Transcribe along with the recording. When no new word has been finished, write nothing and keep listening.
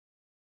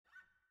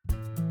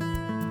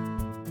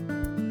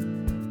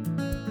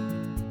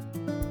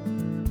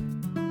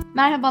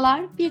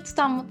Merhabalar, Bir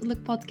Tutam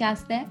Mutluluk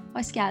Podcast'e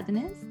hoş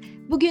geldiniz.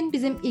 Bugün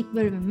bizim ilk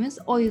bölümümüz,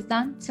 o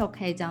yüzden çok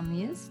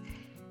heyecanlıyız.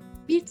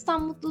 Bir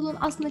Tutam Mutluluğun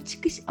aslında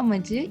çıkış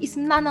amacı,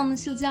 isminden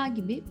anlaşılacağı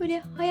gibi böyle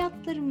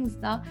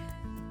hayatlarımızda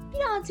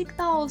birazcık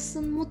daha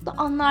olsun mutlu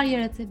anlar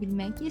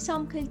yaratabilmek,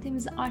 yaşam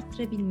kalitemizi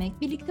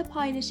arttırabilmek, birlikte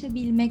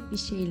paylaşabilmek bir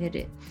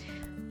şeyleri.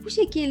 Bu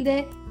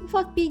şekilde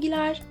ufak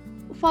bilgiler,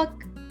 ufak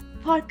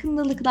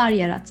farkındalıklar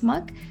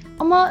yaratmak.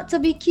 Ama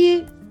tabii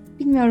ki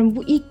bilmiyorum,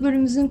 bu ilk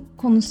bölümümüzün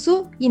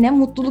konusu yine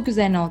mutluluk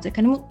üzerine olacak.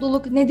 Hani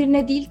mutluluk nedir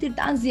ne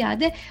değildirden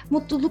ziyade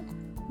mutluluk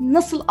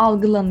nasıl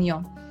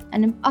algılanıyor?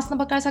 Hani aslına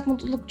bakarsak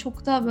mutluluk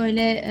çok da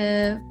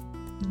böyle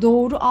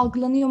doğru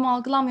algılanıyor mu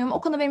algılanmıyor mu?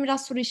 O konuda benim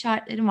biraz soru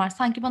işaretlerim var.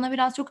 Sanki bana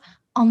biraz çok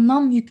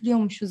anlam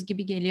yüklüyormuşuz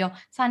gibi geliyor.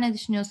 Sen ne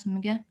düşünüyorsun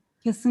Müge?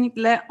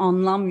 Kesinlikle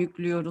anlam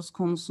yüklüyoruz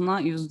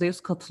konusuna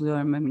 %100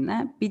 katılıyorum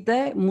Emine. Bir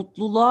de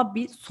mutluluğa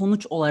bir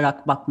sonuç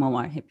olarak bakma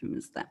var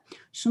hepimizde.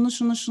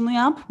 Şunu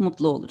yap,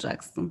 mutlu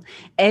olacaksın.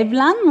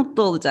 Evlen,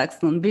 mutlu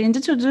olacaksın.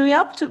 Birinci çocuğu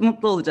yap,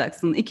 mutlu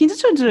olacaksın. İkinci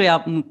çocuğu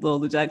yap, mutlu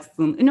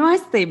olacaksın.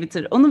 Üniversiteyi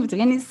bitir, onu bitir.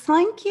 Yani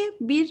sanki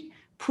bir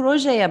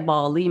projeye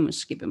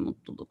bağlıymış gibi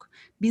mutluluk.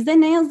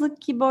 Bize ne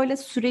yazık ki böyle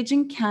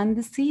sürecin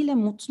kendisiyle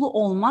mutlu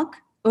olmak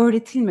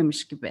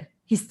öğretilmemiş gibi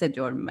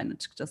hissediyorum ben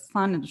açıkçası.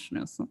 Sen ne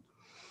düşünüyorsun?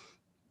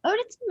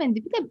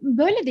 Öğretilmedi. Bir de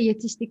böyle de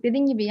yetiştik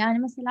dediğin gibi. Yani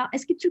mesela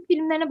eski Türk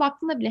filmlerine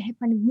baktığında bile hep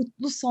hani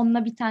mutlu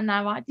sonla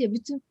bitenler vardı ya.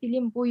 Bütün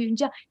film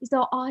boyunca işte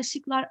o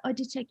aşıklar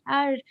acı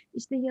çeker,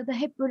 işte ya da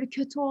hep böyle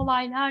kötü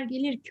olaylar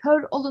gelir,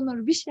 kör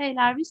olunur, bir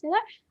şeyler bir şeyler.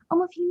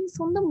 Ama filmin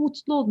sonunda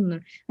mutlu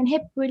olunur. Hani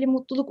hep böyle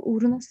mutluluk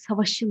uğruna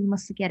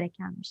savaşılması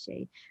gereken bir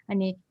şey.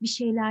 Hani bir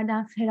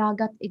şeylerden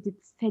feragat edip,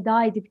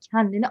 feda edip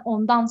kendini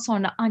ondan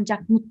sonra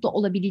ancak mutlu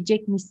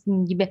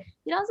olabilecekmişsin gibi.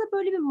 Biraz da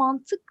böyle bir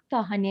mantık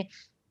da hani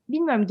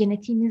bilmiyorum,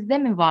 genetiğimizde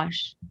mi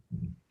var?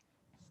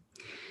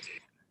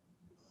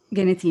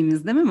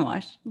 Genetiğimizde mi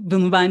var?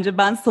 Bunu bence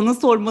ben sana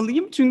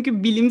sormalıyım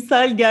çünkü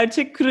bilimsel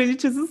gerçek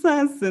kraliçesi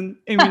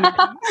sensin eminim.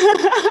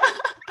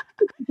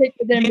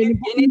 Teşekkür ederim,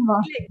 beni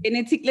bulma.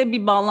 Genetikle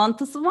bir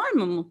bağlantısı var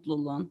mı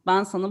mutluluğun?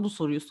 Ben sana bu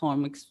soruyu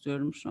sormak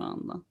istiyorum şu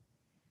anda.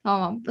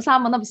 Tamam.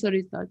 Sen bana bu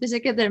soruyu sor.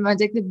 Teşekkür ederim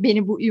öncelikle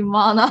beni bu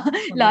ünvana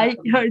Tabii, layık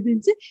tabii. gördüğün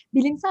için.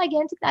 Bilimsel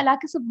genetikle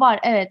alakası var.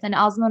 Evet, hani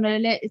ağzımdan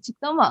öyle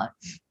çıktı ama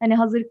hani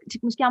hazır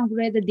çıkmışken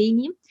buraya da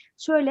değineyim.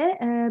 Şöyle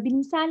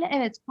bilimselle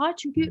evet var.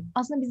 Çünkü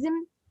aslında bizim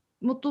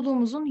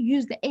mutluluğumuzun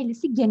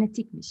 %50'si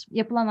genetikmiş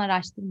yapılan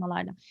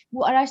araştırmalarda.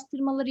 Bu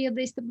araştırmaları ya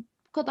da işte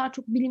bu kadar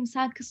çok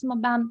bilimsel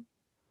kısma ben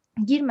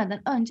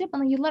girmeden önce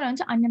bana yıllar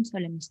önce annem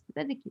söylemişti.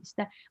 Dedi ki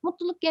işte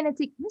mutluluk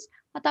genetikmiş.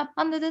 Hatta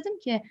ben de dedim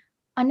ki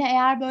anne,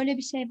 eğer böyle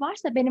bir şey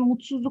varsa benim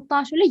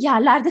mutsuzluktan şöyle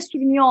yerlerde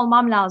sürünüyor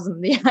olmam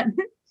lazımdı yani.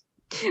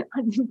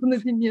 Annem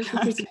bunu dinliyorsa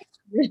çok Gerçek.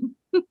 üzülürüm.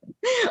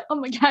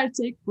 Ama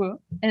gerçek bu.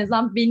 En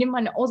azından benim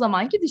hani o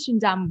zamanki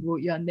düşüncem bu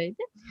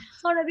yöndeydi.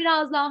 Sonra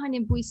biraz daha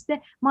hani bu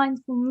işte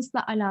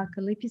mindfulness'la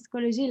alakalı,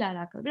 psikolojiyle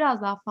alakalı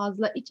biraz daha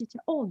fazla iç içe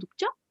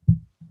oldukça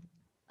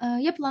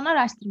yapılan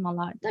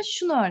araştırmalarda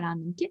şunu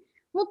öğrendim ki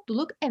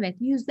mutluluk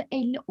evet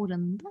 %50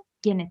 oranında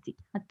genetik.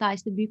 Hatta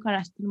işte büyük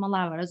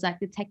araştırmalar var,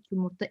 özellikle tek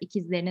yumurta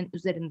ikizlerinin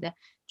üzerinde.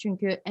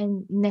 Çünkü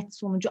en net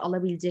sonucu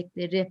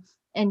alabilecekleri,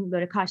 en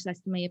böyle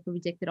karşılaştırma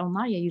yapabilecekleri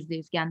onlar ya,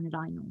 %100 genleri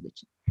aynı olduğu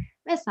için.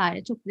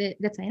 Vesaire, çok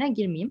detayına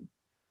girmeyeyim.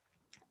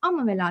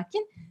 Ama ve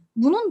lakin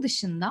bunun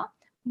dışında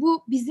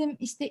bu bizim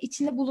işte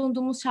içinde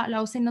bulunduğumuz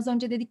şartlar, o senin az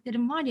önce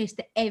dediklerin var ya,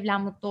 işte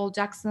evlen mutlu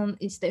olacaksın,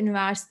 işte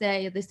üniversite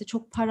ya da işte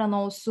çok paran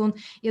olsun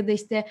ya da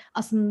işte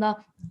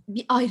aslında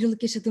bir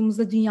ayrılık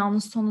yaşadığımızda dünyanın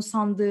sonu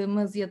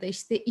sandığımız ya da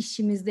işte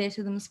işimizde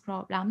yaşadığımız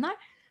problemler,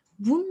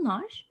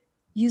 bunlar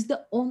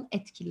 %10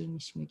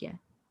 etkiliymiş Müge.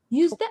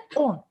 Çok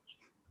 %10.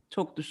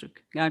 çok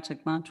düşük.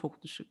 Gerçekten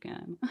çok düşük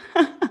yani.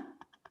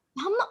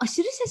 Ben buna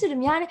aşırı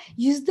şaşırırım. Yani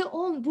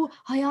 %10 bu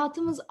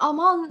hayatımız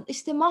aman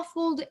işte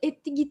mahvoldu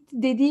etti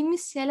gitti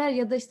dediğimiz şeyler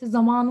ya da işte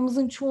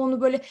zamanımızın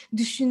çoğunu böyle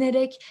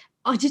düşünerek,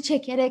 acı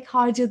çekerek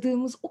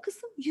harcadığımız o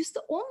kısım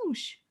 %10'muş.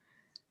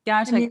 Hani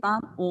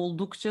Gerçekten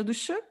oldukça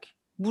düşük.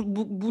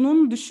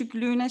 Bunun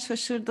düşüklüğüne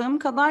şaşırdığım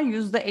kadar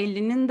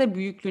 %50'nin de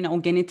büyüklüğüne,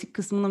 o genetik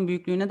kısmının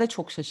büyüklüğüne de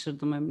çok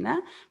şaşırdım Emine.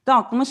 Bir de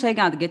aklıma şey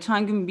geldi.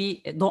 Geçen gün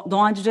bir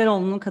Doğan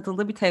Cüceloğlu'nun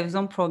katıldığı bir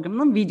televizyon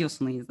programının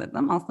videosunu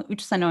izledim. Aslında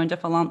 3 sene önce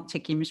falan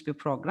çekilmiş bir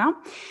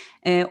program.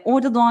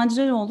 Orada Doğan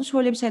Cüceloğlu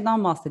şöyle bir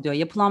şeyden bahsediyor.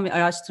 Yapılan bir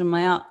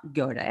araştırmaya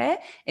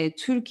göre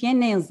Türkiye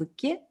ne yazık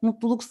ki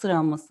mutluluk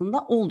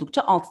sıralamasında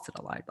oldukça alt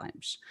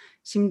sıralardaymış.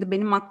 Şimdi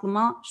benim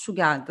aklıma şu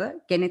geldi.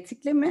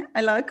 Genetikle mi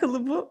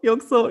alakalı bu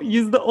yoksa o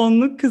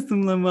 %10'luk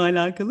kısımla mı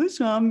alakalı?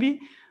 Şu an bir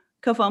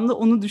kafamda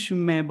onu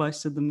düşünmeye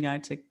başladım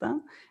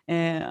gerçekten.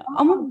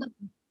 Ama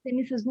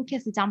senin sözünü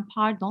keseceğim,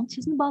 pardon.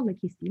 Sözünü balla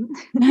keseyim.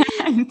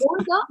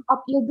 Orada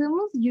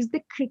atladığımız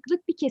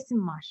 %40'lık bir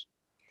kesim var.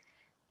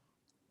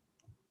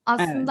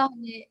 evet. Aslında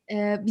hani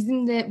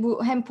bizim de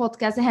bu hem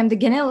podcast'te hem de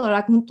genel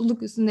olarak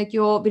mutluluk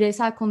üstündeki o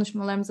bireysel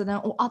konuşmalarımızda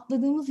da o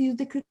atladığımız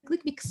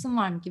 %40'lık bir kısım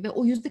var mı ki? Ve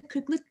o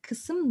 %40'lık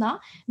kısım da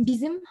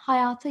bizim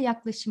hayata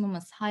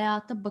yaklaşımımız,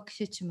 hayata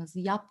bakış açımız,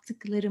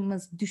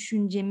 yaptıklarımız,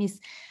 düşüncemiz.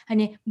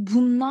 Hani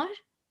bunlar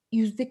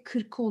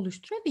 %40'ı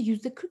oluşturuyor ve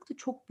 %40 da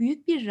çok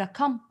büyük bir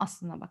rakam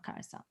aslına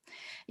bakarsan.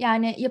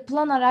 Yani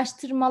yapılan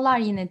araştırmalar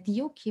yine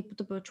diyor ki, bu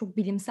da böyle çok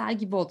bilimsel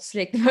gibi oldu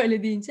sürekli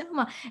böyle deyince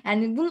ama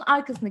yani bunun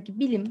arkasındaki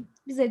bilim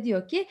bize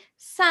diyor ki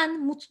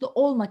sen mutlu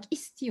olmak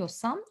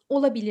istiyorsan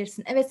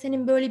olabilirsin. Evet,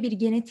 senin böyle bir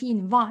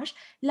genetiğin var,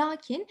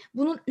 lakin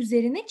bunun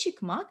üzerine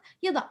çıkmak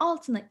ya da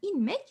altına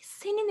inmek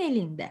senin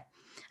elinde.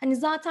 Hani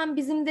zaten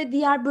bizim de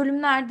diğer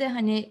bölümlerde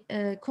hani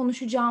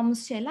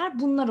konuşacağımız şeyler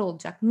bunlar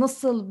olacak.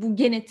 Nasıl bu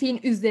genetiğin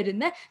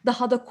üzerine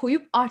daha da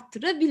koyup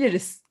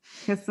arttırabiliriz?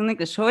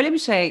 Kesinlikle. Şöyle bir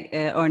şey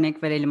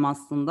örnek verelim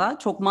aslında.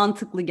 Çok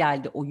mantıklı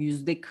geldi o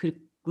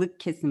 %40'lık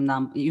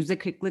kesimden,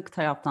 %40'lık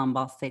taraftan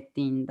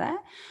bahsettiğinde.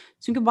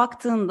 Çünkü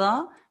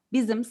baktığında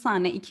bizim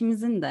senle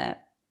ikimizin de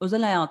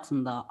özel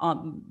hayatında,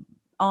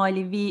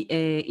 ailevi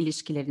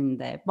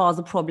ilişkilerinde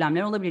bazı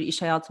problemler olabilir,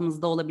 iş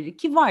hayatımızda olabilir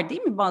ki var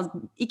değil mi?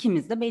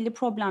 İkimiz de belli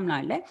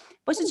problemlerle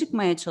başa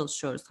çıkmaya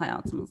çalışıyoruz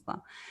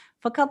hayatımızda.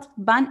 Fakat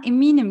ben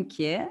eminim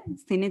ki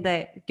seni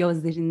de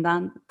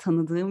gözlerinden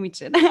tanıdığım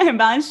için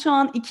ben şu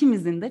an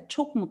ikimizin de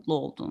çok mutlu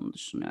olduğunu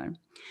düşünüyorum.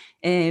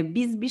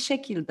 Biz bir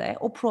şekilde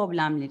o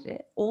problemleri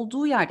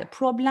olduğu yerde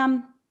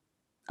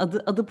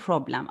adı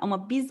problem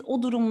ama biz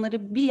o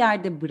durumları bir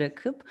yerde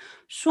bırakıp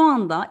şu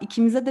anda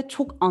ikimize de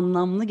çok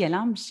anlamlı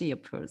gelen bir şey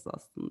yapıyoruz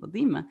aslında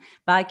değil mi?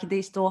 Belki de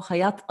işte o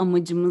hayat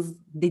amacımız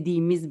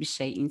dediğimiz bir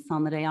şey,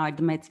 insanlara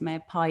yardım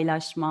etme,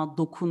 paylaşma,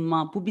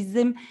 dokunma, bu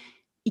bizim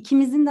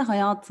ikimizin de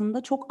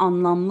hayatında çok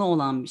anlamlı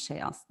olan bir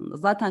şey aslında.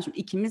 Zaten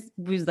şimdi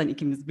bu yüzden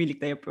ikimiz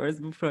birlikte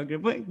yapıyoruz bu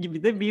programı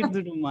gibi de bir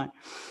durum var.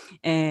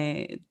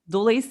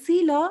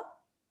 Dolayısıyla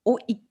o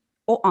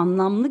o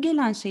anlamlı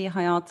gelen şeyi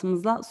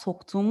hayatımıza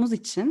soktuğumuz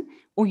için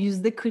o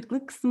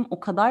 %40'lık kısım o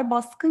kadar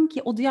baskın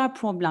ki o diğer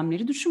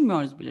problemleri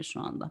düşünmüyoruz bile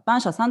şu anda. Ben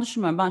şahsen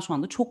düşünmüyorum. Ben şu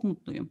anda çok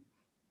mutluyum.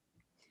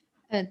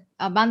 Evet,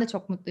 ben de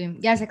çok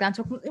mutluyum. Gerçekten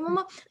çok mutluyum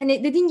ama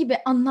hani dediğin gibi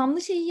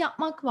anlamlı şeyi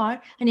yapmak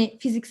var. Hani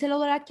fiziksel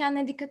olarak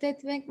kendine dikkat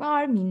etmek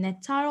var,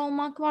 minnettar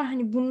olmak var.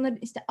 Hani bunları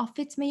işte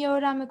affetmeyi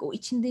öğrenmek, o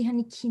içinde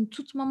hani kin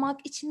tutmamak,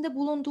 içinde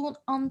bulunduğun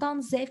andan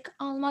zevk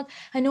almak.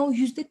 Hani o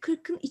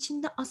 %40'ın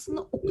içinde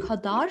aslında o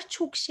kadar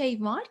çok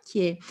şey var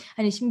ki.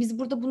 Hani şimdi biz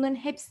burada bunların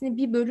hepsini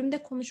bir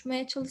bölümde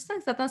konuşmaya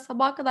çalışsak zaten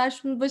sabaha kadar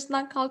şunun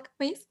başından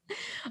kalkamayız.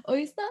 O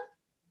yüzden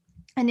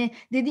hani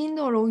dediğin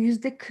doğru, o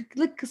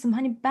 %40'lık kısım,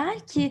 hani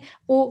belki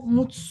o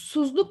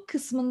mutsuzluk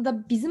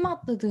kısmında bizim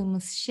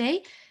atladığımız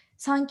şey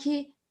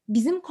sanki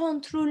bizim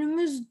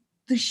kontrolümüz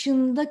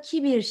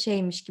dışındaki bir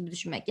şeymiş gibi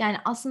düşünmek. Yani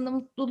aslında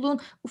mutluluğun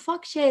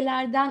ufak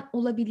şeylerden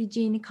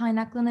olabileceğini,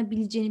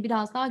 kaynaklanabileceğini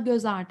biraz daha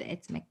göz ardı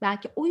etmek.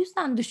 Belki o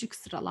yüzden düşük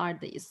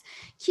sıralardayız.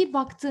 Ki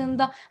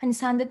baktığında hani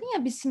sen dedin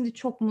ya biz şimdi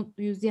çok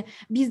mutluyuz diye.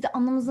 Biz de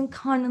anamızın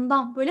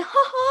karnından böyle ha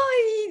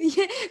hay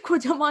diye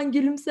kocaman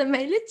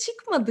gülümsemeyle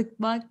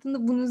çıkmadık.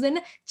 Baktığında bunun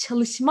üzerine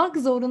çalışmak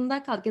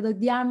zorunda kaldık ya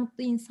da diğer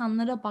mutlu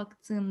insanlara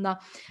baktığında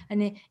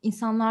hani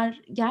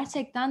insanlar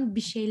gerçekten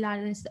bir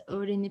şeylerden işte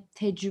öğrenip,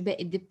 tecrübe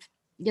edip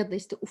ya da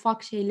işte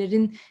ufak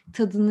şeylerin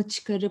tadını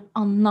çıkarıp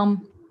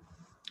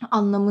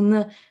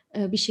anlamını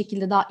bir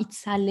şekilde daha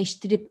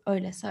içselleştirip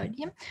öyle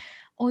söyleyeyim.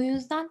 O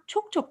yüzden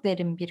çok çok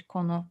derin bir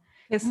konu.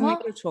 Ama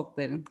Kesinlikle çok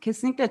derin.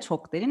 Kesinlikle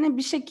çok derin.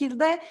 Bir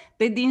şekilde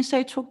dediğin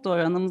şey çok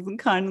doğru. Anamızın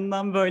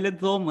karnından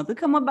böyle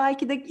doğmadık ama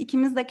belki de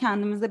ikimiz de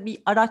kendimize bir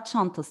araç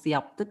çantası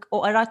yaptık.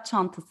 O araç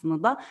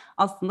çantasını da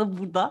aslında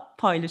burada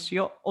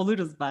paylaşıyor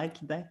oluruz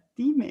belki de.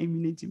 Değil mi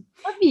Emineciğim?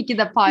 tabii ki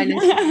de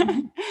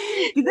paylaşıyorum.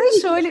 Bir de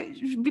şöyle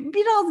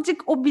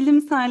birazcık o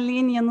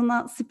bilimselliğin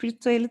yanına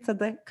spiritüelite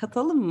de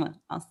katalım mı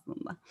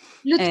aslında?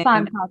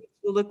 Lütfen kat.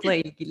 Mutlulukla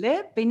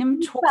ilgili benim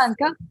çok Lütfen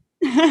kat.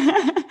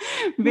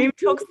 benim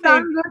çok Çünkü ben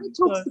sevdiğim böyle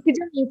çok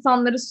sıkacağım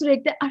insanları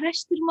sürekli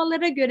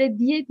araştırmalara göre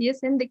diye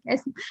seni de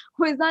kestim.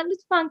 O yüzden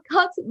lütfen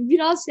kat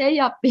biraz şey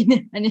yap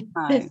beni. Hani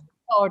Hayır. destek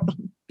oradan.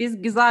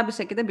 Biz güzel bir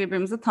şekilde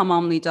birbirimizi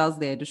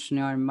tamamlayacağız diye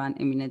düşünüyorum ben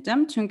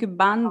Emineciğim. Çünkü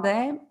ben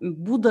de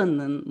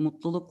Buda'nın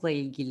mutlulukla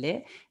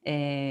ilgili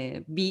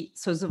bir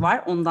sözü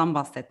var. Ondan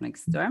bahsetmek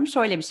istiyorum.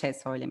 Şöyle bir şey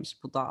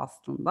söylemiş Buda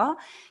aslında.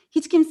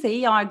 Hiç kimseyi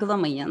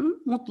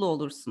yargılamayın, mutlu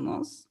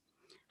olursunuz.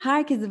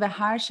 Herkesi ve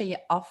her şeyi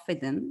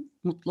affedin,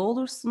 mutlu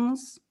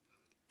olursunuz.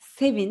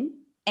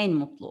 Sevin, en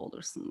mutlu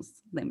olursunuz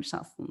demiş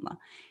aslında.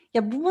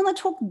 Ya bu bana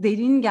çok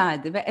derin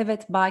geldi ve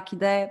evet belki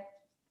de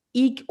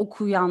ilk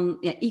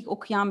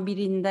okuyan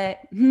birinde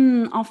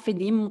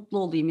affedeyim mutlu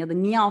olayım ya da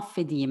niye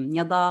affedeyim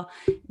ya da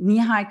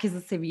niye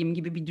herkesi seveyim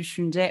gibi bir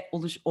düşünce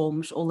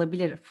olmuş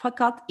olabilir.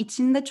 Fakat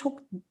içinde çok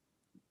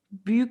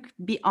büyük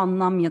bir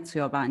anlam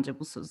yatıyor bence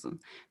bu sözün.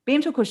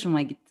 Benim çok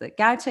hoşuma gitti.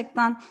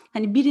 Gerçekten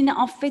hani birini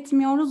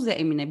affetmiyoruz ya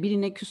Emine,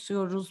 birine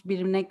küsüyoruz,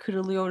 birine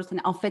kırılıyoruz.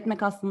 Hani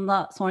affetmek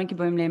aslında sonraki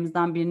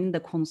bölümlerimizden birinin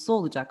de konusu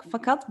olacak.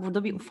 Fakat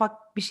burada bir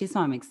ufak bir şey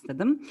söylemek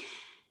istedim.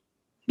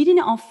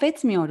 Birini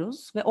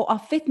affetmiyoruz ve o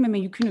affetmeme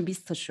yükünü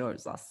biz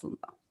taşıyoruz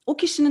aslında. O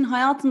kişinin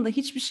hayatında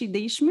hiçbir şey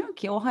değişmiyor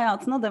ki, o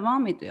hayatına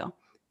devam ediyor.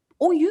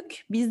 O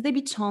yük bizde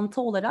bir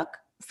çanta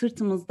olarak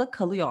sırtımızda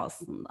kalıyor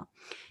aslında.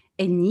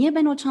 Niye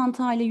ben o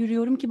çantayla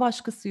yürüyorum ki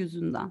başkası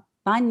yüzünden?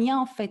 Ben niye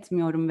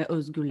affetmiyorum ve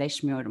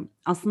özgürleşmiyorum?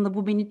 Aslında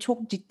bu beni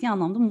çok ciddi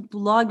anlamda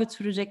mutluluğa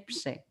götürecek bir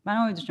şey.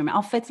 Ben öyle düşünüyorum. Yani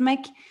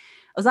affetmek,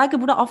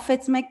 özellikle burada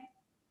affetmek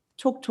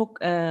çok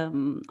çok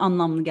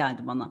anlamlı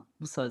geldi bana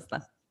bu sözle.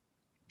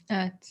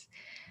 Evet.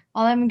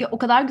 Vallahi Müge, o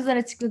kadar güzel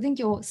açıkladın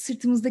ki o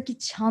sırtımızdaki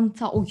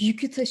çanta, o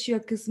yükü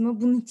taşıyor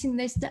kısmı. Bunun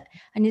içinde işte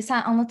hani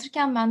sen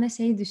anlatırken ben de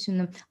şeyi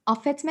düşündüm.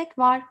 Affetmek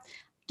var.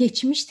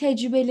 Geçmiş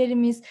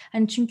tecrübelerimiz,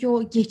 hani çünkü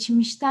o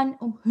geçmişten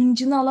o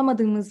hıncını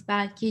alamadığımız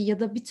belki ya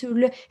da bir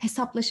türlü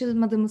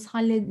hesaplaşamadığımız,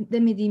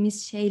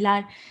 halledemediğimiz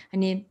şeyler,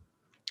 hani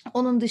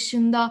onun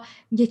dışında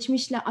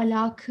geçmişle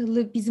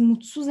alakalı bizi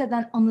mutsuz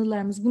eden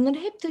anılarımız, bunları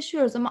hep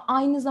taşıyoruz ama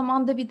aynı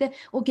zamanda bir de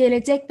o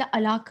gelecekle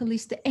alakalı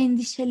işte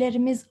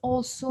endişelerimiz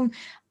olsun.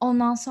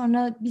 Ondan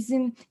sonra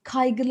bizim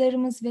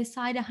kaygılarımız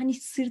vesaire, hani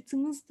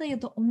sırtımızda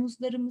ya da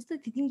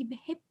omuzlarımızda dediğim gibi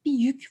hep bir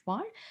yük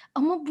var.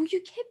 Ama bu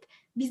yük hep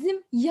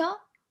bizim ya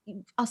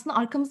aslında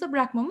arkamızda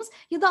bırakmamız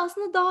ya da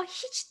aslında daha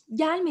hiç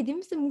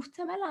gelmediğimiz ve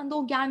muhtemelen de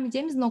o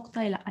gelmeyeceğimiz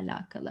noktayla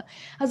alakalı.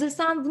 Hazır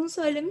sen bunu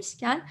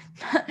söylemişken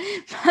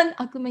ben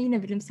aklıma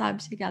yine bilimsel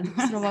bir şey geldi.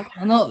 Kusura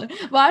bakma ne olur.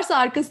 Varsa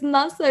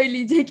arkasından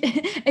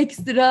söyleyecek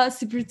ekstra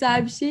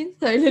spiritüel bir şeyin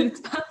söyle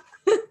lütfen.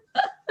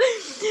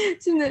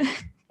 Şimdi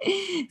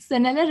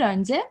seneler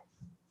önce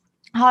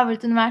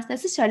Harvard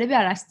Üniversitesi şöyle bir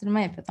araştırma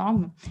yapıyor, tamam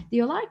mı?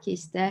 Diyorlar ki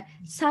işte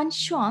sen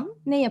şu an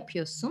ne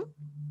yapıyorsun?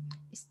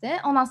 İşte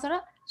ondan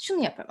sonra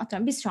şunu yapıyorum.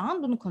 Atıyorum biz şu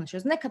an bunu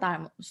konuşuyoruz. Ne kadar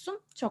mutlusun?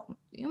 Çok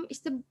mutluyum.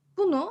 İşte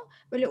bunu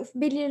böyle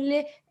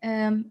belirli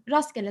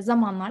rastgele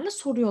zamanlarla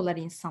soruyorlar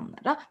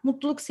insanlara.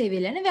 Mutluluk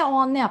seviyelerini ve o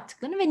an ne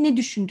yaptıklarını ve ne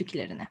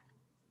düşündüklerini.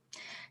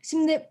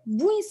 Şimdi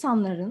bu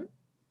insanların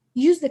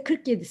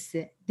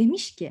 %47'si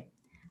demiş ki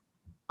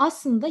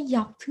aslında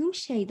yaptığım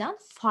şeyden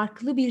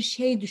farklı bir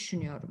şey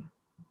düşünüyorum.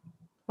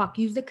 Bak,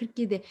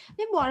 %47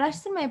 ve bu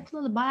araştırma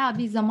yapılalı bayağı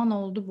bir zaman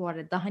oldu bu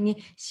arada. Hani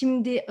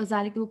şimdi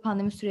özellikle bu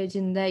pandemi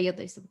sürecinde ya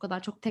da işte bu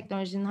kadar çok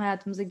teknolojinin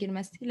hayatımıza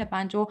girmesiyle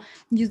bence o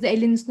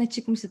 %50'nin üstüne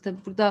çıkmıştı.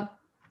 Tabii burada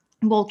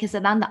bol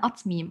keseden de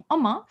atmayayım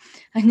ama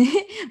hani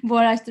bu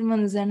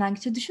araştırmanın üzerinden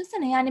geçiyor.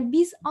 Düşünsene, yani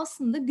biz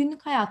aslında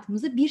günlük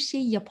hayatımızda bir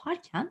şeyi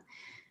yaparken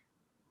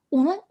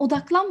ona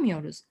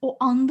odaklanmıyoruz. O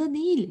anda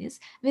değiliz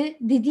ve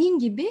dediğin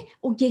gibi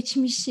o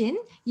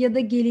geçmişin ya da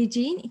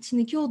geleceğin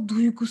içindeki o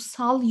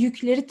duygusal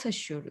yükleri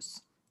taşıyoruz.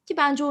 Ki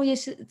bence o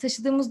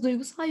taşıdığımız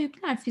duygusal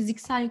yükler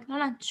fiziksel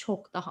yüklerden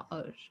çok daha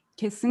ağır.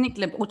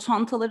 Kesinlikle o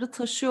çantaları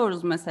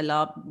taşıyoruz,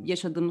 mesela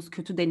yaşadığımız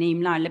kötü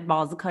deneyimlerle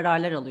bazı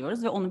kararlar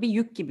alıyoruz ve onu bir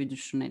yük gibi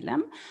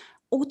düşünelim.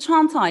 O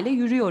çantayla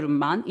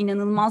yürüyorum ben.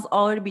 İnanılmaz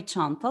ağır bir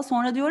çanta.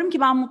 Sonra diyorum ki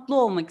ben mutlu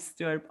olmak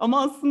istiyorum.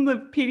 Ama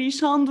aslında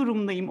perişan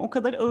durumdayım. O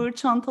kadar ağır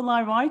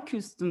çantalar var ki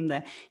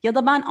üstümde. Ya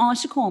da ben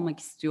aşık olmak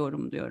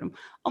istiyorum diyorum.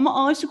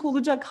 Ama aşık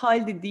olacak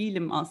halde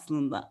değilim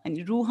aslında.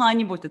 Hani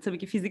ruhani boyutta tabii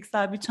ki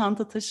fiziksel bir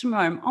çanta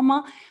taşımıyorum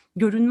ama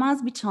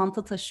görünmez bir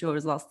çanta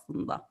taşıyoruz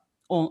aslında.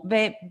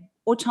 Ve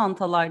o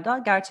çantalarda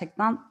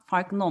gerçekten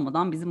farkında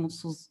olmadan bizi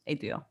mutsuz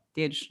ediyor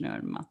diye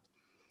düşünüyorum ben.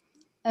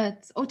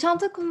 Evet, o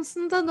çanta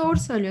konusunda doğru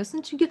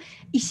söylüyorsun. Çünkü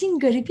işin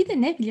garibi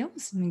de ne biliyor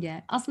musun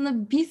Müge?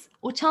 Aslında biz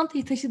o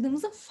çantayı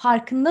taşıdığımızın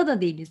farkında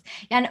da değiliz.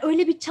 Yani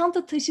öyle bir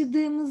çanta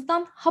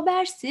taşıdığımızdan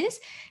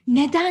habersiz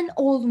neden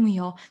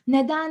olmuyor,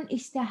 neden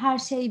işte her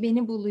şey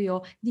beni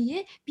buluyor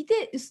diye bir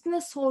de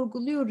üstüne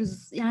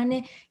sorguluyoruz.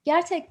 Yani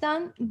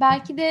gerçekten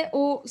belki de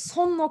o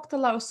son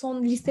noktalar, o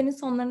son listenin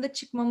sonlarında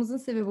çıkmamızın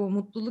sebebi o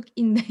mutluluk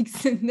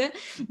indeksinde.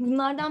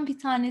 Bunlardan bir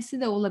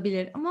tanesi de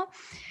olabilir ama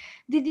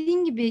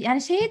dediğin gibi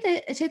yani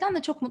şeyden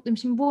de çok mutluyum.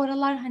 Şimdi bu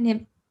aralar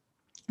hani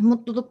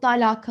mutlulukla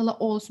alakalı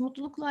olsun.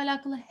 Mutlulukla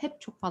alakalı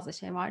hep çok fazla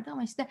şey vardı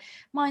ama işte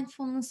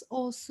mindfulness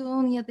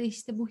olsun ya da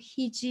işte bu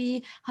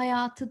hicri,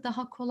 hayatı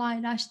daha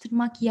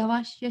kolaylaştırmak,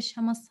 yavaş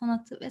yaşama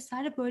sanatı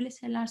vesaire, böyle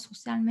şeyler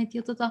sosyal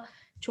medyada da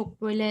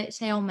çok böyle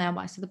şey olmaya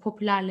başladı,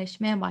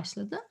 popülerleşmeye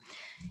başladı.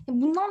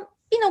 Bundan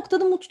bir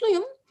noktada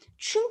mutluyum.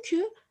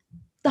 Çünkü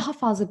daha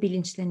fazla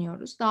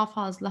bilinçleniyoruz. Daha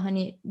fazla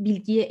hani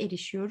bilgiye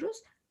erişiyoruz.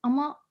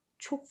 Ama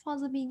çok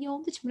fazla bilgi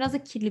olduğu için biraz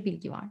da kirli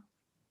bilgi var.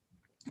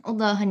 O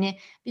da hani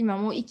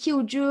bilmiyorum, o iki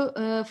ucu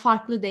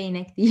farklı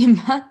değnek diyeyim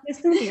ben.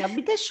 Kesinlikle. Ya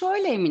bir de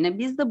şöyle Emine,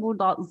 biz de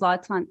burada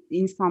zaten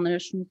insanlara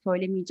şunu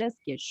söylemeyeceğiz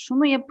ki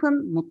şunu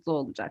yapın mutlu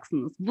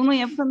olacaksınız. Bunu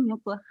yapın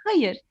mutlu.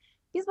 Hayır.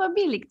 Biz böyle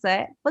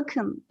birlikte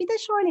bakın bir de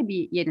şöyle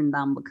bir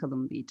yerinden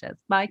bakalım diyeceğiz.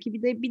 Belki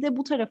bir de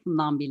bu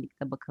tarafından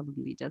birlikte bakalım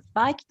diyeceğiz.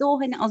 Belki de o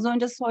hani az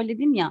önce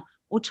söyledin ya,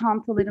 o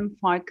çantaların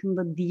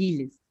farkında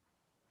değiliz.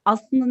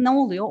 Aslında ne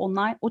oluyor?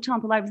 O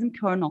çantalar bizim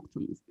kör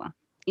noktamızda.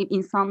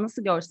 İnsan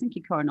nasıl görsün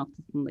ki kör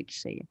noktasındaki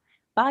şeyi?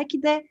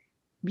 Belki de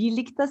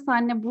birlikte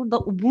seninle burada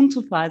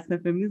Ubuntu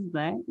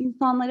felsefemizle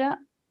insanlara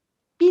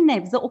bir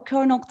nebze o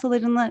kör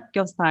noktalarını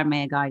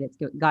göstermeye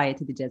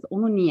gayret edeceğiz.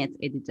 Onu niyet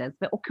edeceğiz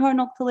ve o kör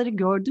noktaları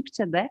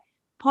gördükçe de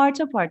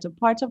parça parça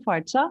parça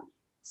parça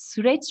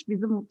süreç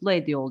bizi mutlu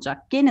ediyor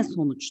olacak. Gene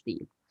sonuç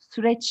değil.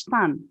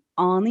 Süreçten,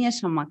 anı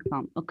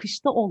yaşamaktan,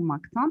 akışta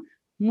olmaktan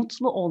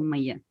mutlu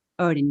olmayı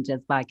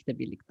öğreneceğiz belki de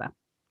birlikte.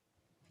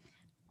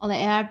 Valla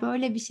eğer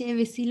böyle bir şeye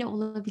vesile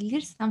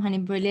olabilirsem,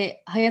 hani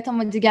böyle hayat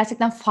amacı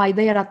gerçekten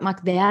fayda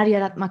yaratmak, değer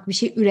yaratmak, bir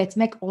şey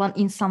üretmek olan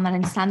insanlar,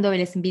 hani sen de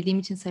öylesin bildiğim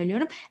için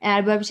söylüyorum.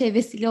 Eğer böyle bir şeye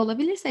vesile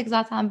olabilirsek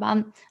zaten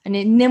ben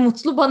hani ne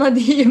mutlu bana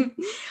diyeyim.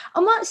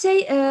 Ama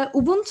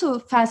Ubuntu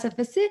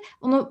felsefesi,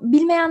 onu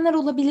bilmeyenler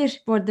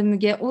olabilir bu arada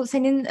Müge. O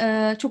senin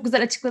çok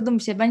güzel açıkladığın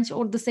bir şey. Ben hiç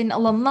orada senin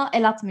alanına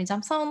el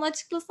atmayacağım. Sen onu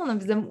açıklasana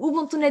bize.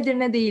 Ubuntu nedir,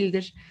 ne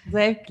değildir?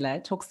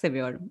 Zevkle, çok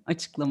seviyorum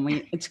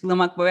açıklamayı.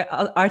 Açıklamak böyle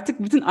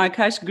artık bütün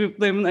arkadaş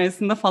gruplarımın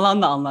arasında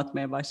falan da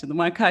anlatmaya başladım.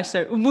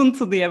 Arkadaşlar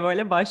Ubuntu diye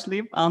böyle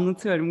başlayıp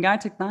anlatıyorum.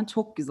 Gerçekten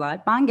çok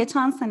güzel. Ben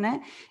geçen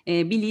sene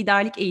bir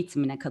liderlik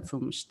eğitimine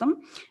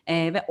katılmıştım.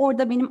 Ve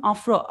orada benim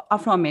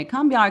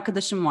Afro-Amerikan bir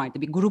arkadaşım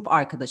vardı. Bir grup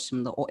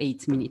arkadaşımdı o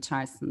eğitimin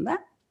içerisinde.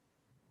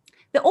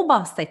 Ve o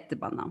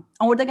bahsetti bana.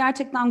 Orada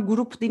gerçekten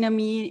grup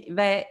dinamiği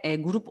ve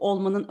grup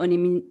olmanın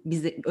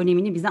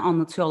önemini bize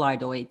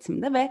anlatıyorlardı o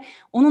eğitimde ve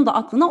onun da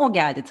aklına o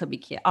geldi tabii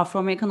ki.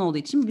 Afro-Amerikan olduğu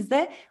için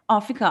bize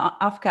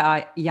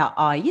Afrika'ya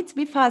ait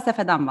bir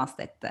felsefeden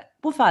bahsetti.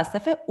 Bu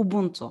felsefe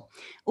Ubuntu.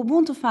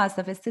 Ubuntu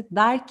felsefesi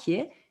der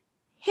ki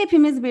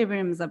hepimiz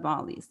birbirimize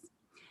bağlıyız.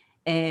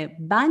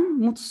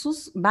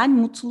 Ben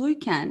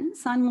mutluyken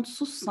sen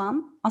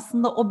mutsuzsan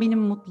aslında o benim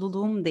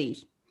mutluluğum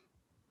değil.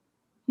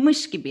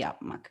 Mış gibi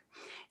yapmak.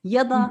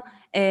 Ya da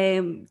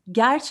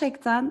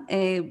gerçekten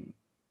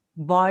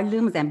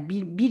varlığımız, yani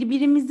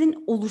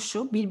birbirimizin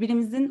oluşu,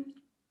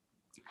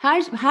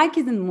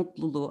 herkesin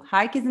mutluluğu,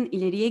 herkesin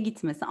ileriye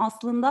gitmesi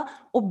aslında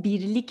o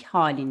birlik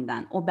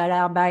halinden, o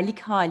beraberlik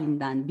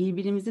halinden,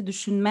 birbirimizi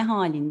düşünme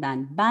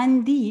halinden,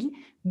 ben değil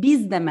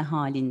biz deme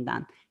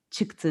halinden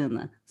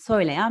çıktığını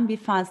söyleyen bir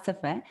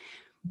felsefe.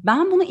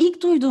 Ben bunu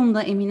ilk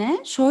duyduğumda Emine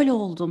şöyle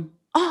oldum.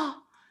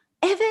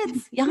 Evet,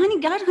 yani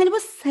hani bu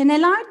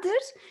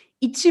senelerdir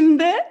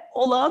içimde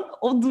olan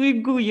o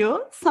duyguyu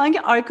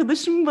sanki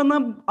arkadaşım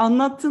bana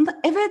anlattığında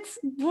evet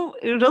bu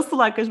Russell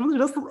arkadaşım,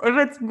 Russell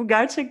evet bu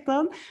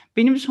gerçekten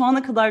benim şu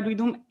ana kadar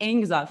duyduğum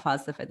en güzel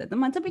felsefe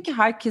dedim. Yani tabii ki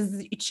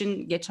herkes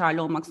için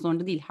geçerli olmak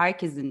zorunda değil.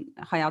 Herkesin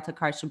hayata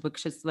karşı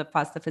bakış açısı ve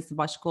felsefesi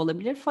başka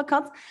olabilir.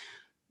 Fakat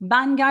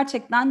ben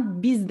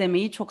gerçekten biz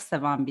demeyi çok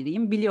seven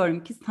biriyim.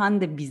 Biliyorum ki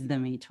sen de biz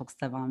demeyi çok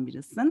seven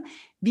birisin.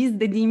 Biz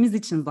dediğimiz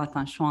için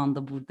zaten şu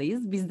anda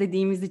buradayız. Biz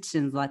dediğimiz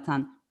için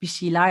zaten bir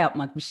şeyler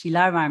yapmak, bir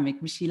şeyler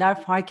vermek, bir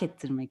şeyler fark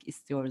ettirmek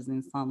istiyoruz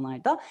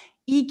insanlarda.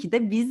 İyi ki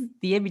de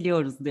biz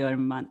diyebiliyoruz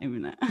diyorum ben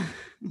Emine.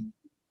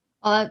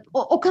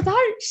 O kadar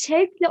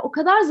şevkle, o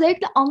kadar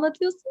zevkle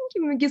anlatıyorsun ki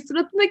Müge,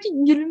 suratındaki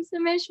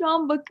gülümsemeye şu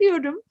an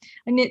bakıyorum.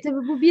 Hani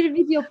tabii bu bir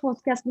video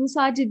podcast, bunu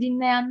sadece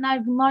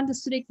dinleyenler, bunlar da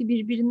sürekli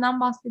birbirinden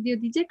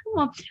bahsediyor diyecek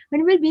ama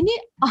hani böyle beni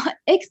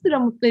ekstra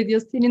mutlu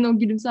ediyor senin o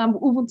gülümsemen,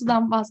 bu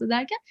Ubuntu'dan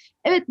bahsederken.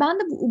 Evet, ben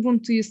de bu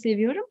Ubuntu'yu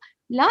seviyorum.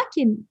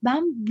 Lakin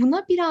ben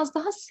buna biraz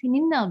daha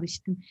seninle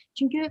alıştım.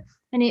 Çünkü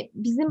hani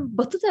bizim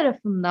batı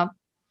tarafında,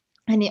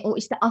 hani o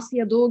işte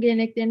Asya Doğu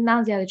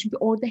geleneklerinden ziyade, çünkü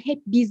orada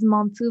hep biz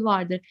mantığı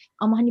vardır.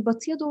 Ama hani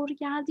batıya doğru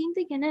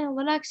geldiğinde genel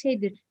olarak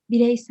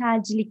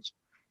bireyselcilik.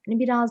 Hani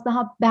biraz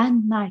daha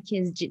ben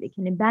merkezcilik,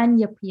 hani ben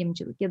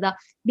yapayımcılık ya da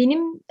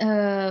benim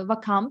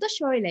vakamda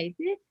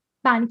şöyleydi.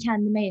 Ben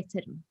kendime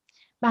yeterim.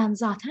 Ben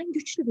zaten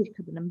güçlü bir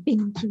kadınım.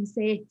 Benim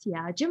kimseye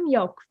ihtiyacım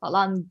yok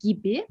falan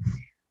gibi.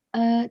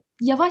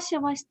 Yavaş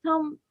yavaş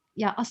tam,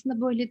 ya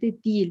aslında böyle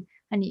de değil.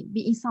 Hani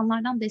bir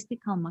insanlardan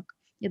destek almak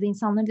ya da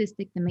insanları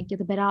desteklemek ya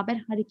da beraber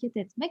hareket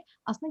etmek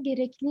aslında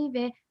gerekli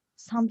ve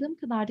sandığım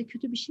kadar da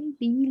kötü bir şey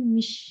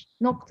değilmiş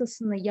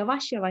noktasını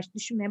yavaş yavaş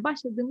düşünmeye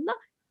başladığımda,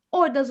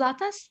 orada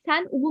zaten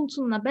sen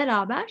Ubuntu'nla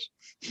beraber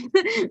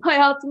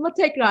hayatıma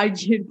tekrar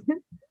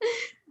girdin.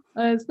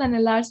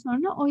 Seneler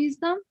sonra. O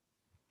yüzden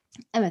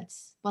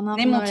evet, bana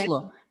Ne bunu öğret.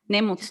 mutlu,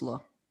 ne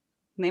mutlu,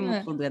 ne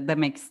Evet. mutlu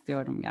demek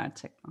istiyorum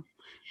gerçekten.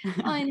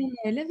 Aynen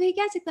öyle ve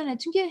gerçekten öyle.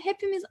 Çünkü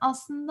hepimiz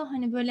aslında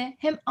hani böyle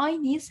hem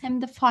aynıyız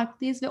hem de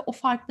farklıyız ve o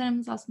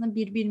farklarımız aslında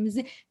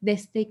birbirimizi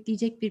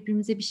destekleyecek,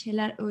 birbirimize bir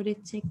şeyler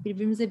öğretecek,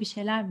 birbirimize bir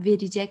şeyler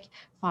verecek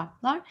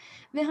farklar.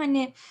 Ve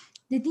hani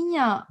dedin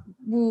ya,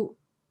 bu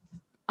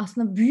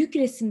aslında büyük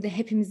resimde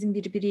hepimizin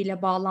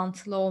birbiriyle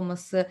bağlantılı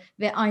olması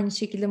ve aynı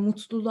şekilde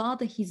mutluluğa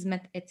da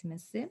hizmet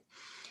etmesi.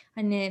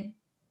 Hani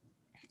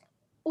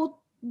o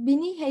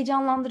beni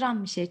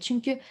heyecanlandıran bir şey.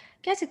 Çünkü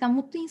gerçekten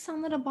mutlu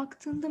insanlara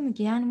baktığında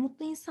Müge, yani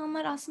mutlu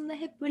insanlar aslında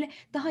hep böyle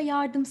daha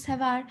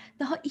yardımsever,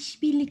 daha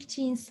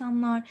işbirlikçi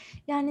insanlar.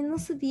 Yani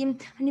nasıl diyeyim,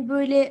 hani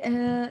böyle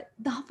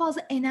daha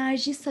fazla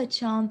enerji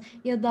saçan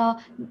ya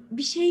da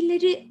bir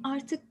şeyleri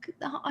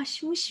artık daha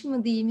aşmış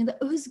mı diyeyim, ya da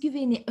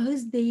özgüveni,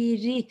 öz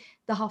değeri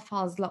daha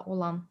fazla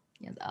olan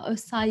ya da öz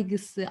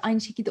saygısı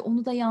aynı şekilde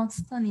onu da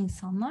yansıtan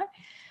insanlar.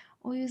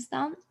 O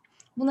yüzden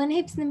bunların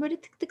hepsinin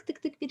böyle tık tık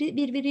tık tık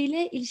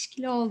birbiriyle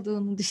ilişkili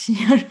olduğunu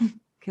düşünüyorum.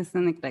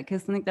 Kesinlikle,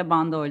 kesinlikle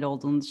ben de öyle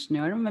olduğunu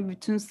düşünüyorum ve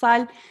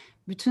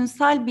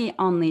bütünsel bir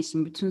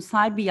anlayışın,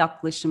 bütünsel bir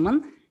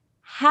yaklaşımın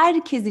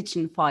herkes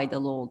için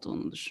faydalı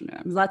olduğunu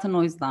düşünüyorum. Zaten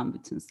o yüzden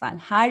bütünsel.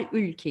 Her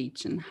ülke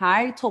için,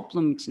 her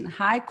toplum için,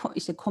 her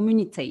işte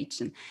komünite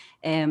için.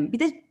 Bir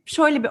de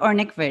şöyle bir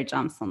örnek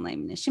vereceğim sana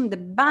Emine. Şimdi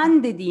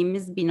ben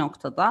dediğimiz bir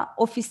noktada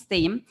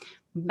ofisteyim.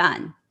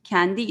 Ben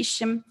kendi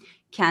işim,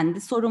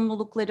 kendi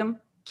sorumluluklarım,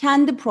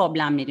 kendi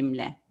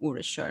problemlerimle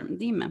uğraşıyorum,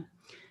 değil mi?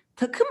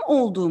 Takım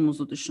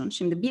olduğumuzu düşün.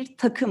 Şimdi bir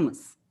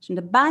takımız.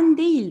 Şimdi ben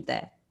değil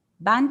de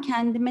ben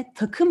kendime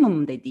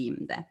takımım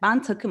dediğimde,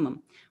 ben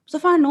takımım. Bu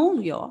sefer ne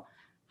oluyor?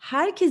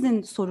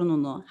 Herkesin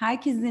sorununu,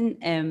 herkesin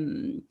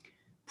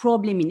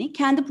problemini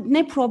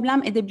kendine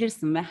problem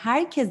edebilirsin ve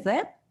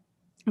herkese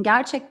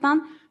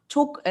gerçekten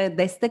çok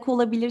destek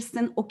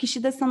olabilirsin. O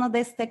kişi de sana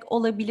destek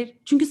olabilir.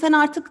 Çünkü sen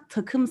artık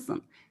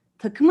takımsın.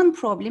 Takımın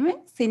problemi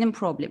senin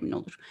problemin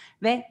olur.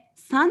 Ve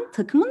sen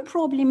takımın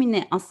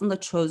problemini aslında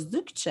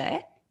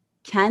çözdükçe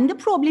kendi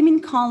problemin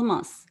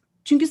kalmaz.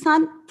 Çünkü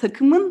sen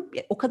takımın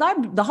o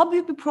kadar daha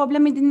büyük bir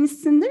problem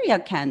edinmişsindir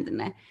ya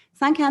kendine.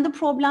 Sen kendi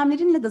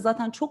problemlerinle de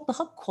zaten çok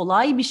daha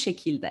kolay bir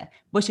şekilde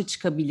başa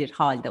çıkabilir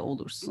halde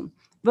olursun.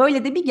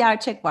 Böyle de bir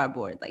gerçek var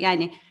bu arada.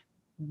 Yani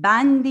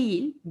ben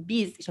değil,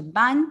 biz, işte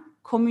ben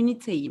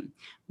komüniteyim,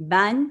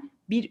 ben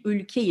bir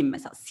ülkeyim.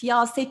 Mesela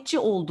siyasetçi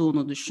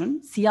olduğunu düşün.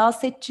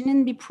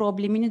 Siyasetçinin bir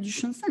problemini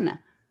düşünsene.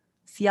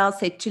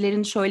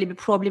 Siyasetçilerin şöyle bir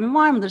problemi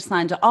var mıdır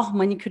sence? Ah,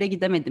 maniküre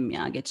gidemedim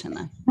ya geçen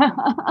ay.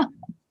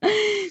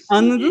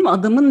 Anladın mı?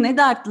 Adamın ne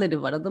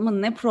dertleri var,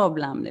 adamın ne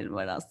problemleri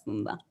var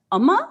aslında.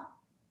 Ama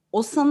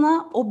o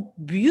sana o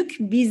büyük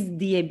biz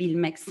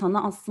diyebilmek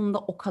sana aslında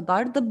o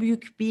kadar da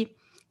büyük bir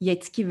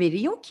yetki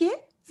veriyor ki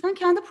sen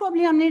kendi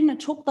problemlerine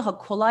çok daha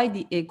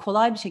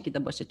kolay bir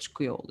şekilde başa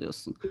çıkıyor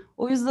oluyorsun.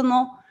 O yüzden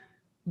o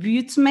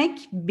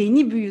büyütmek,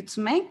 beni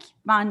büyütmek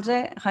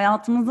bence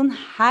hayatımızın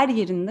her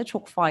yerinde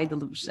çok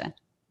faydalı bir şey.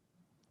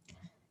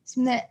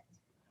 Şimdi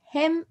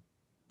hem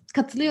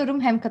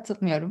katılıyorum hem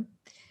katılmıyorum.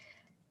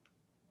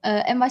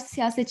 En başta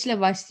siyasetçiyle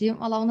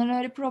başlayayım. Valla onların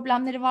öyle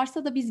problemleri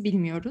varsa da biz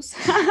bilmiyoruz.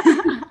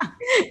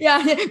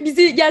 Yani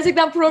bizi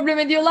gerçekten problem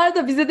ediyorlar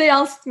da bize de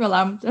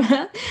yansıtmıyorlar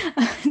muhtemelen.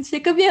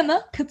 Şaka bir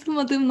yana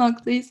katılmadığım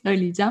noktayı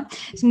söyleyeceğim.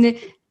 Şimdi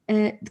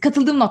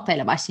katıldığım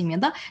noktayla başlayayım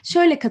ya da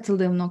şöyle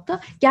katıldığım nokta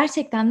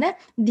gerçekten de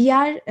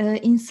diğer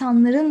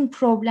insanların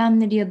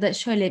problemleri ya da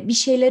şöyle bir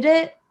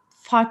şeylere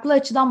farklı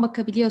açıdan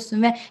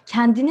bakabiliyorsun ve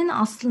kendinin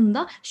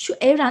aslında şu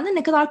evrende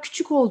ne kadar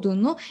küçük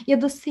olduğunu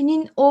ya da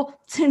senin o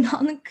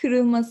tırnağının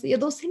kırılması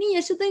ya da o senin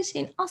yaşadığın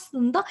şeyin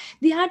aslında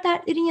diğer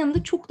dertlerin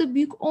yanında çok da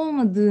büyük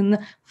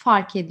olmadığını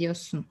fark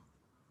ediyorsun.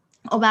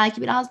 O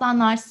belki biraz daha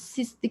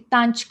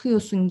narsistlikten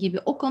çıkıyorsun gibi.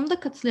 O konuda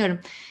katılıyorum.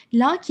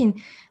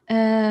 Lakin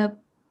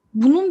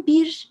bunun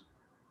bir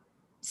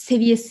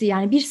seviyesi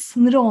yani bir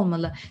sınırı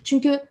olmalı.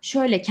 Çünkü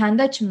şöyle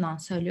kendi açımdan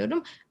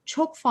söylüyorum.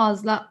 Çok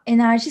fazla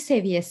enerji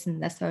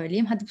seviyesinde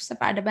söyleyeyim. Hadi bu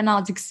sefer de ben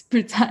azıcık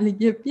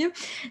spiritüellik yapayım.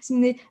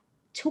 Şimdi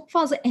çok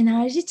fazla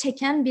enerji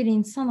çeken bir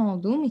insan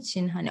olduğum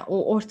için hani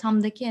o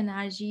ortamdaki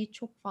enerjiyi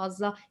çok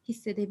fazla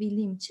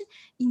hissedebildiğim için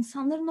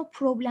insanların o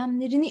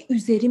problemlerini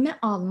üzerime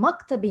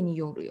almak da beni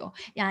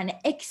yoruyor. Yani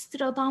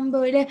ekstradan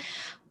böyle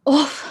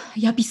of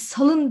ya bir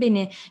salın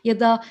beni ya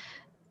da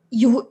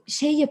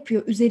şey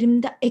yapıyor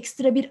üzerimde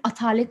ekstra bir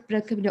atalet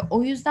bırakabiliyor.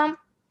 O yüzden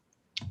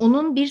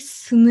onun bir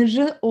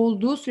sınırı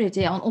olduğu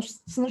sürece yani o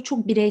sınır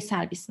çok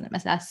bireysel bir sınır.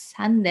 Mesela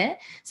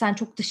sen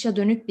çok dışa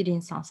dönük bir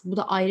insansın. Bu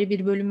da ayrı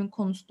bir bölümün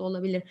konusu da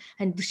olabilir.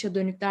 Hani dışa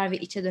dönükler ve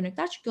içe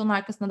dönükler. Çünkü onun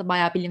arkasında da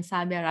bayağı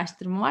bilimsel bir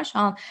araştırma var. Şu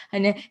an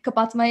hani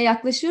kapatmaya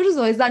yaklaşıyoruz.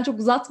 O yüzden çok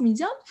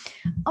uzatmayacağım.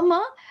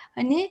 Ama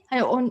hani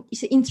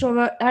işte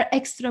introvertler,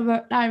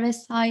 extrovertler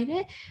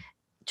vesaire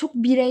çok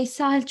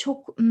bireysel,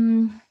 çok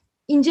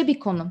ince bir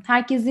konu.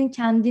 Herkesin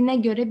kendine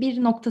göre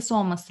bir noktası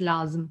olması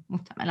lazım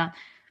muhtemelen.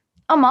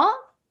 Ama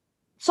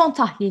son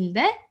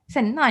tahlilde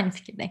seninle aynı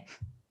fikirdeyim.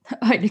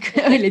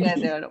 öyle değil.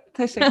 Ediyorum.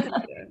 Teşekkür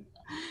ediyorum.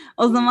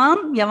 O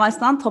zaman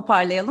yavaştan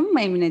toparlayalım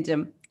mı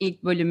Emineciğim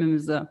ilk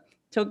bölümümüzü?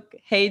 Çok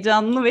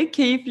heyecanlı ve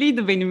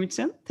keyifliydi benim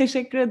için.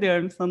 Teşekkür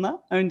ediyorum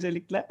sana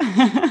öncelikle.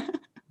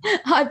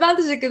 Ay, ben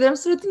teşekkür ederim.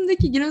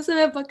 Suratımdaki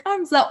gülümsemeye bakar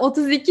mısın?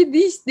 32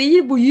 diş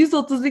değil bu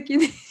 132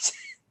 diş.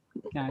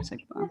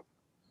 Gerçekten.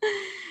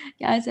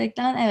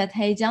 Gerçekten evet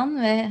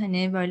heyecan ve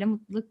hani böyle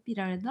mutluluk bir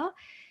arada.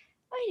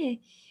 Öyle.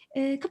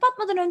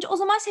 Kapatmadan önce o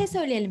zaman şey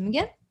söyleyelim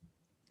Müge.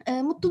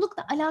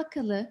 Mutlulukla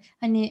alakalı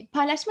hani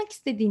paylaşmak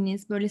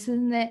istediğiniz böyle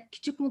sizin de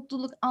küçük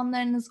mutluluk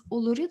anlarınız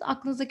olur ya da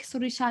aklınızdaki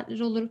soru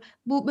işaretleri olur.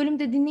 Bu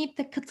bölümde dinleyip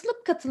de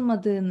katılıp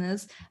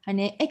katılmadığınız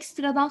hani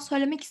ekstradan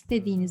söylemek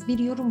istediğiniz bir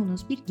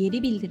yorumunuz, bir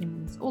geri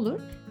bildiriminiz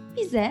olur.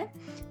 Bize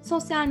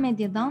sosyal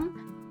medyadan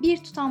bir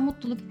tutam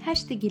mutluluk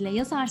hashtag ile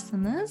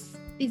yazarsanız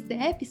biz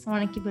de bir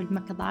sonraki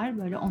bölüme kadar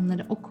böyle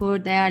onları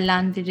okur,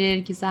 değerlendirir,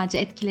 güzelce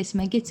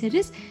etkileşime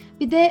geçeriz.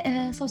 Bir de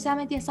sosyal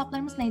medya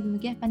hesaplarımız neydi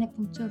Müge? Ben hep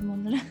unutuyorum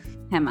onları.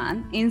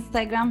 Hemen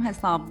Instagram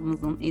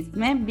hesabımızın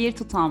ismi bir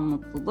tutam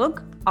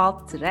mutluluk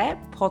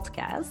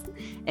 _podcast,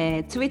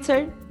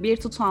 Twitter bir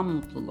tutam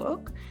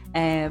mutluluk,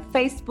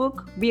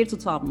 Facebook bir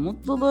tutam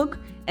mutluluk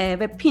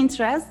ve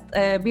Pinterest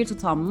bir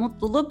tutam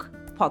mutluluk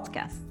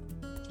podcast.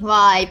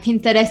 Vay,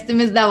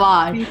 Pinterest'imiz de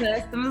var.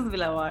 Pinterest'imiz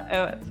bile var.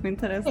 Evet,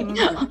 Pinterest'imiz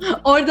bile var.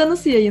 Orada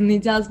nasıl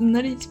yayınlayacağız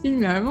bunları hiç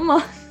bilmiyorum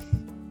ama.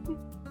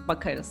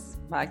 Bakarız.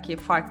 Belki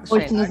farklı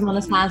şeyler. Orçun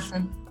uzmanı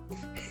sensin.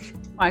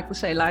 Farklı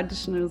şeyler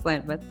düşünürüz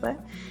elbette.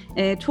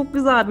 Çok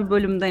güzel bir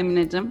bölümde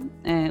Emineciğim.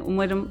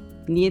 Umarım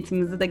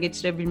niyetimizi de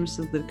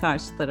geçirebilmişizdir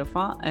karşı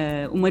tarafa.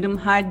 Umarım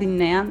her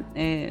dinleyen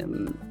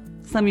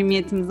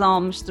samimiyetimizi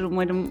almıştır.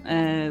 Umarım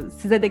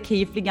size de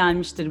keyifli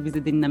gelmiştir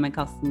bizi dinlemek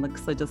aslında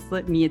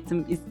kısacası.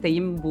 Niyetim,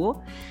 isteğim bu.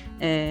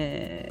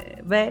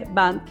 Ve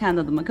ben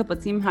kendi adıma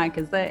kapatayım.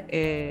 Herkese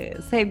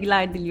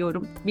sevgiler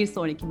diliyorum. Bir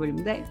sonraki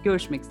bölümde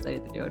görüşmek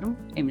üzere diliyorum.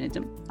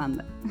 Emineciğim, sen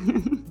de.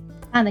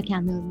 Ben de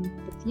kendi adıma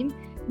kapatayım.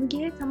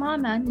 Müge'ye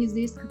tamamen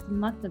 %100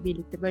 katılmakla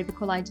birlikte böyle bir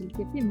kolaycılık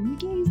yapayım mı?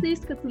 Müge'ye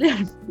 %100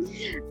 katılıyorum.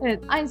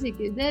 Evet, aynı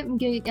şekilde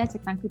Müge'ye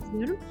gerçekten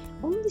katılıyorum.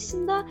 Onun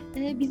dışında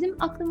bizim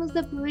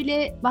aklımızda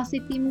böyle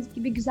bahsettiğimiz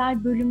gibi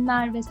güzel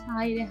bölümler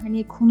vesaire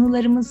hani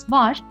konularımız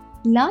var.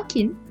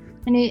 Lakin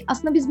hani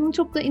aslında biz bunun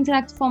çok da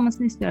interaktif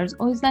olmasını istiyoruz.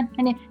 O yüzden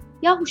hani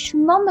yahu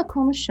şundan da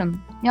konuşun,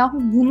 yahu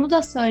bunu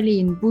da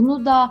söyleyin,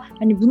 bunu da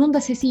hani bunun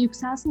da sesi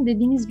yükselsin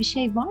dediğiniz bir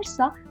şey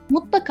varsa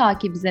mutlaka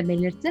ki bize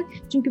belirtin.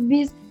 Çünkü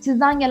biz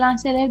sizden gelen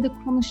şeyleri de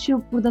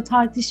konuşup burada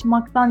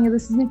tartışmaktan ya da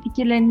sizin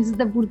fikirlerinizi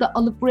de burada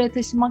alıp buraya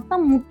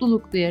taşımaktan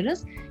mutluluk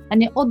duyarız.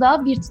 Hani o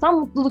da bir tutam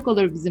mutluluk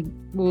olur bizim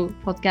bu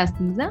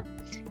podcastimize.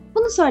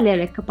 Bunu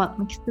söyleyerek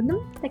kapatmak istedim.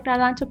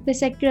 Tekrardan çok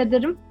teşekkür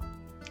ederim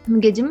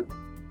Mügeciğim.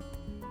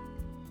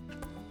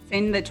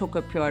 Seni de çok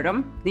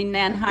öpüyorum.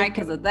 Dinleyen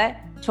herkese de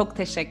çok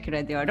teşekkür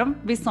ediyorum.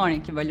 Bir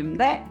sonraki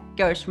bölümde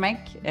görüşmek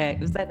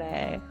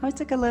üzere.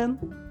 Hoşça kalın.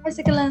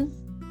 Hoşça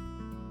kalın.